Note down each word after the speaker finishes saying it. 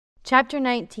Chapter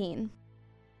 19.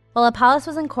 While Apollos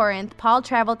was in Corinth, Paul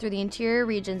traveled through the interior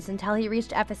regions until he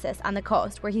reached Ephesus on the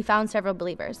coast, where he found several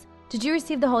believers. "Did you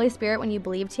receive the Holy Spirit when you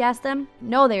believed?" he asked them.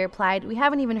 "No," they replied. "We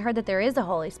haven't even heard that there is a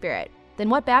Holy Spirit." "Then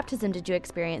what baptism did you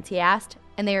experience?" he asked.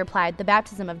 And they replied, "The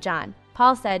baptism of John."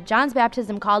 Paul said, "John's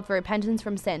baptism called for repentance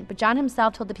from sin, but John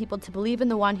himself told the people to believe in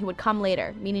the one who would come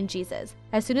later, meaning Jesus."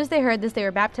 As soon as they heard this, they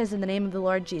were baptized in the name of the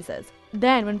Lord Jesus.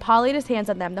 Then, when Paul laid his hands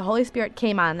on them, the Holy Spirit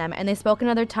came on them, and they spoke in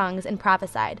other tongues and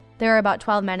prophesied. There were about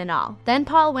 12 men in all. Then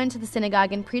Paul went to the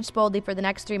synagogue and preached boldly for the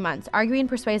next 3 months, arguing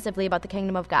persuasively about the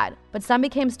kingdom of God. But some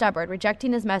became stubborn,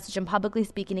 rejecting his message and publicly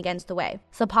speaking against the way.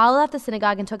 So Paul left the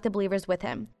synagogue and took the believers with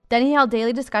him. Then he held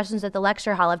daily discussions at the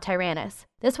lecture hall of Tyrannus.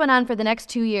 This went on for the next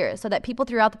 2 years, so that people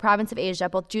throughout the province of Asia,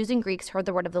 both Jews and Greeks, heard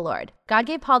the word of the Lord. God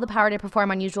gave Paul the power to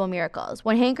perform unusual miracles.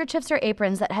 When handkerchiefs or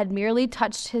aprons that had merely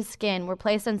touched his skin were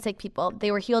placed on sick people,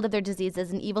 they were healed of their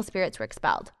diseases and evil spirits were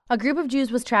expelled. A group of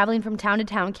Jews was traveling from town to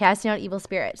town casting out evil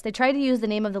spirits. They tried to use the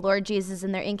name of the Lord Jesus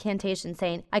in their incantation,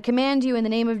 saying, "I command you in the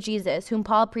name of Jesus, whom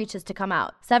Paul preaches, to come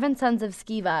out." 7 sons of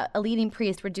Sceva, a leading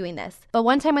priest, were doing this. But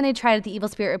one time when they tried it, the evil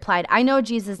spirit replied, "I know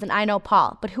Jesus and I know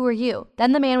Paul, but who are you?"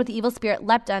 Then the man with the evil spirit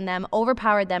leapt on them,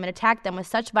 overpowered them, and attacked them with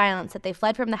such violence that they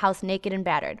fled from the house naked and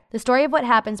battered. The story of what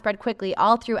happened spread quickly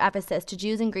all through Ephesus to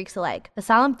Jews and Greeks alike. A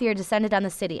solemn fear descended on the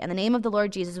city, and the name of the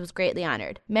Lord Jesus was greatly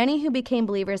honored. Many who became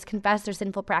believers confessed their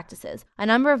sinful practices. A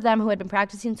number of them who had been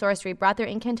practicing sorcery brought their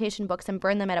incantation books and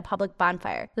burned them at a public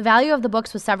bonfire. The value of the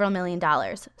books was several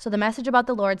 $1,000,000, so the message about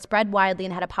the Lord spread widely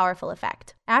and had a powerful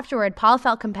effect. Afterward, Paul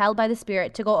felt compelled by the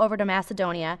Spirit to go over to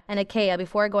Macedonia and Achaia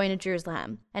before going to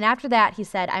Jerusalem. And after that, he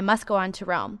said, "I must go on to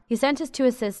Rome." He sent his 2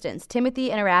 assistants,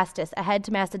 Timothy and Erastus, ahead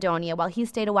to Macedonia, while he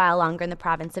stayed a while longer in the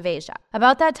province of Asia.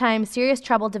 About that time, serious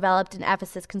trouble developed in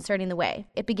Ephesus concerning the way.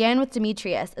 It began with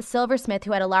Demetrius, a silversmith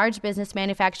who had a large business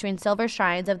manufacturing silver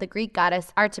shrines of the Greek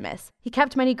goddess Artemis. He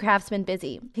kept many craftsmen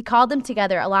busy. He called them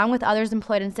together, along with others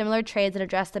employed in similar trades, and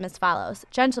addressed them as follows: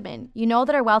 "Gentlemen, you know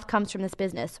that our wealth comes from this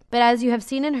business. But as you have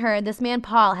seen and heard, this man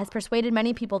Paul has persuaded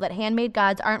many people that handmade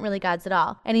gods aren't really gods at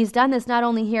all. And he's done this not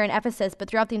only here in Ephesus, but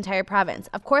throughout the entire province.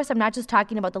 Of course, I'm not just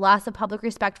talking about the loss of public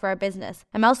respect for our business.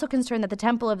 I'm also concerned that the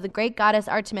temple of the great goddess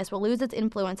Artemis will lose its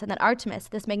influence, and that Artemis,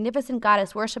 this magnificent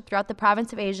goddess worshipped throughout the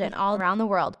province of Asia and all around the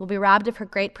world, will be robbed of her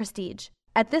great prestige."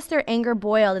 At this their anger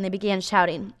boiled, and they began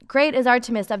shouting, "Great is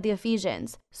Artemis of the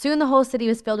Ephesians!" Soon the whole city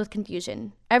was filled with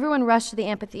confusion. Everyone rushed to the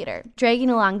amphitheater, dragging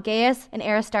along Gaius and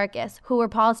Aristarchus, who were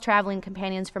Paul's traveling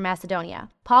companions from Macedonia.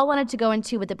 Paul wanted to go in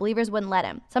too, but the believers wouldn't let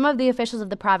him. Some of the officials of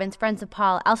the province, friends of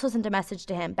Paul, also sent a message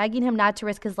to him, begging him not to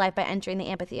risk his life by entering the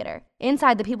amphitheater.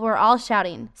 Inside, the people were all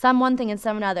shouting, some one thing and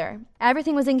some another.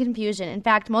 Everything was in confusion. In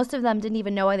fact, most of them didn't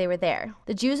even know why they were there.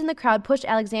 The Jews in the crowd pushed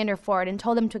Alexander forward and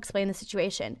told him to explain the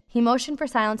situation. He motioned for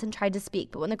silence and tried to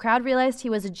speak, but when the crowd realized he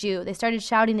was a Jew, they started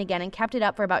shouting again and kept it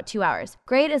up for about 2 hours.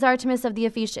 "Great is Artemis of the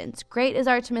Ephesians! Great is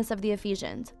Artemis of the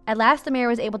Ephesians!" At last the mayor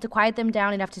was able to quiet them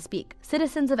down enough to speak.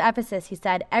 "Citizens of Ephesus," he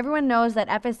said, "everyone knows that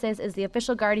Ephesus is the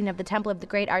official guardian of the temple of the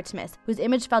great Artemis, whose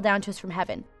image fell down to us from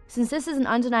heaven. Since this is an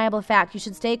undeniable fact, you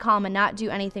should stay calm and not do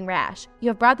anything rash. You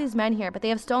have brought these men here, but they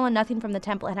have stolen nothing from the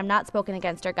temple and have not spoken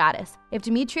against our goddess. If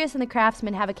Demetrius and the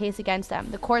craftsmen have a case against them,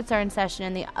 the courts are in session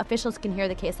and the officials can hear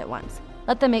the case at once.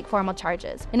 Let them make formal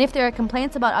charges. And if there are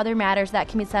complaints about other matters, that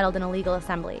can be settled in a legal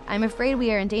assembly. I am afraid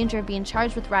we are in danger of being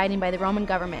charged with rioting by the Roman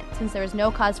government, since there is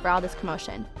no cause for all this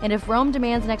commotion. And if Rome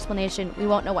demands an explanation, we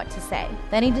won't know what to say."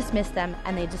 Then he dismissed them,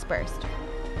 and they dispersed.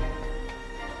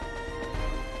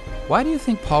 Why do you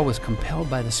think Paul was compelled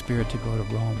by the Spirit to go to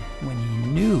Rome when he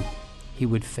knew he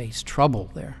would face trouble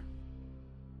there?